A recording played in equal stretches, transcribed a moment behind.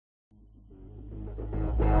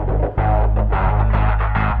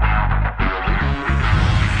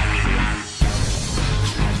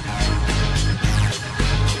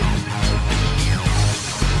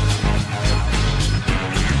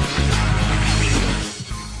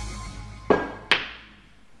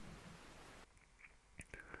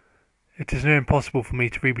It is near impossible for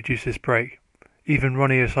me to reproduce this break. Even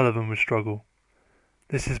Ronnie O'Sullivan would struggle.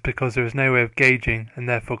 This is because there is no way of gauging and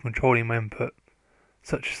therefore controlling my input,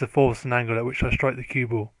 such as the force and angle at which I strike the cue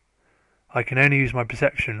ball. I can only use my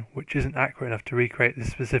perception, which isn't accurate enough to recreate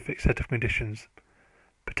this specific set of conditions.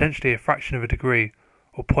 Potentially a fraction of a degree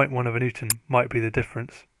or 0.1 of a Newton might be the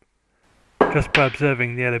difference. Just by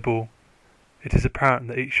observing the yellow ball, it is apparent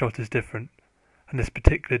that each shot is different, and this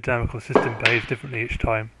particular dynamical system behaves differently each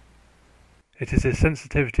time. It is this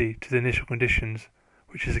sensitivity to the initial conditions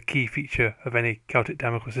which is a key feature of any Celtic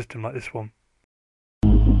dynamical system like this one.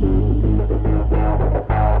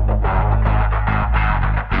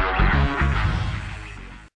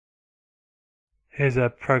 Here's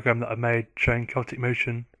a program that I've made showing Celtic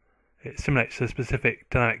motion. It simulates a specific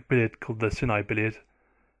dynamic billiard called the Sinai Billiard.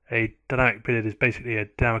 A dynamic billiard is basically a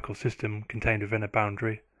dynamical system contained within a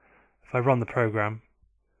boundary. If I run the program,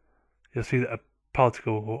 you'll see that a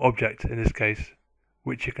particle, or object in this case,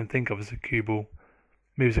 which you can think of as a cue ball,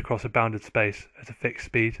 moves across a bounded space at a fixed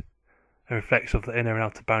speed and reflects off the inner and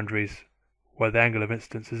outer boundaries, where the angle of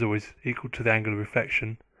incidence is always equal to the angle of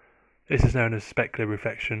reflection. This is known as specular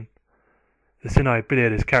reflection. The Sinai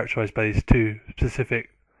Billiard is characterized by these two specific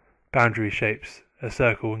boundary shapes, a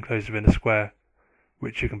circle enclosed within a square,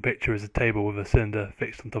 which you can picture as a table with a cylinder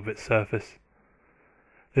fixed on top of its surface.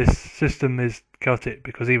 This system is Celtic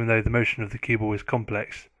because even though the motion of the cue ball is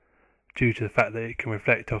complex, due to the fact that it can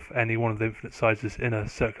reflect off any one of the infinite sides of this inner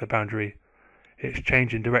circular boundary, its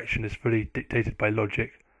change in direction is fully dictated by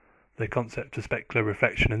logic, the concept of specular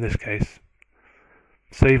reflection in this case.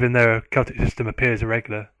 So even though a Celtic system appears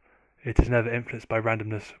irregular, it is never influenced by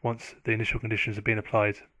randomness once the initial conditions have been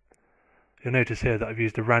applied. You'll notice here that I've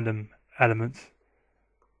used a random element,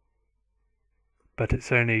 but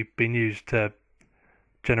it's only been used to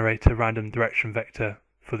generate a random direction vector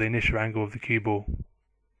for the initial angle of the cue ball.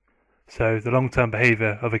 So the long-term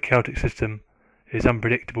behaviour of a Celtic system is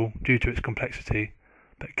unpredictable due to its complexity,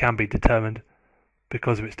 but can be determined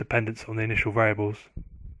because of its dependence on the initial variables.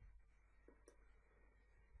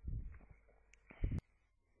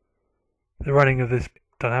 The running of this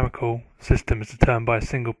dynamical system is determined by a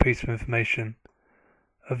single piece of information,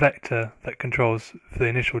 a vector that controls for the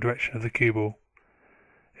initial direction of the cue ball.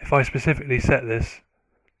 If I specifically set this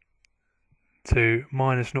to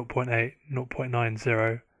minus 0.8,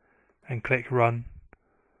 0.90 and click run,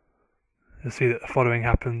 you'll see that the following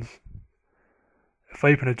happens. If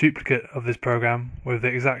I open a duplicate of this program with the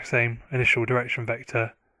exact same initial direction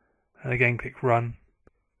vector and again click run,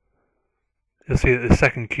 you'll see that the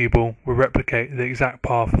second cue ball will replicate the exact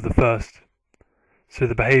path of the first, so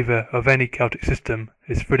the behaviour of any Celtic system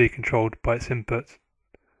is fully controlled by its input.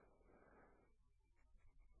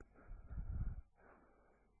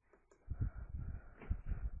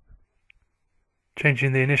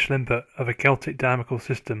 Changing the initial input of a Celtic dynamical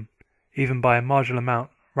system, even by a marginal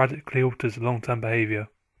amount, radically alters the long-term behaviour.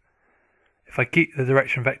 If I keep the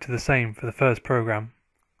direction vector the same for the first program,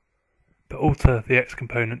 but alter the x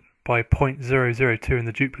component by 0.002 in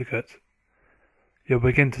the duplicate, you'll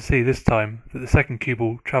begin to see this time that the second cue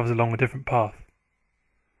ball travels along a different path.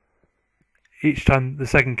 Each time the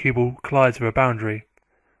second cue ball collides with a boundary,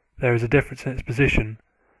 there is a difference in its position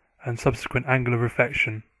and subsequent angle of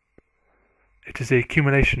reflection. It is the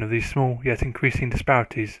accumulation of these small yet increasing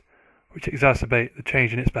disparities which exacerbate the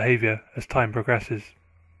change in its behaviour as time progresses.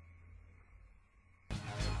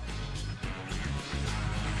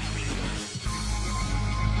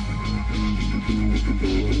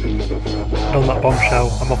 And on that bombshell,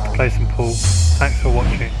 I'm off to play some pool. Thanks for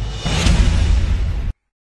watching.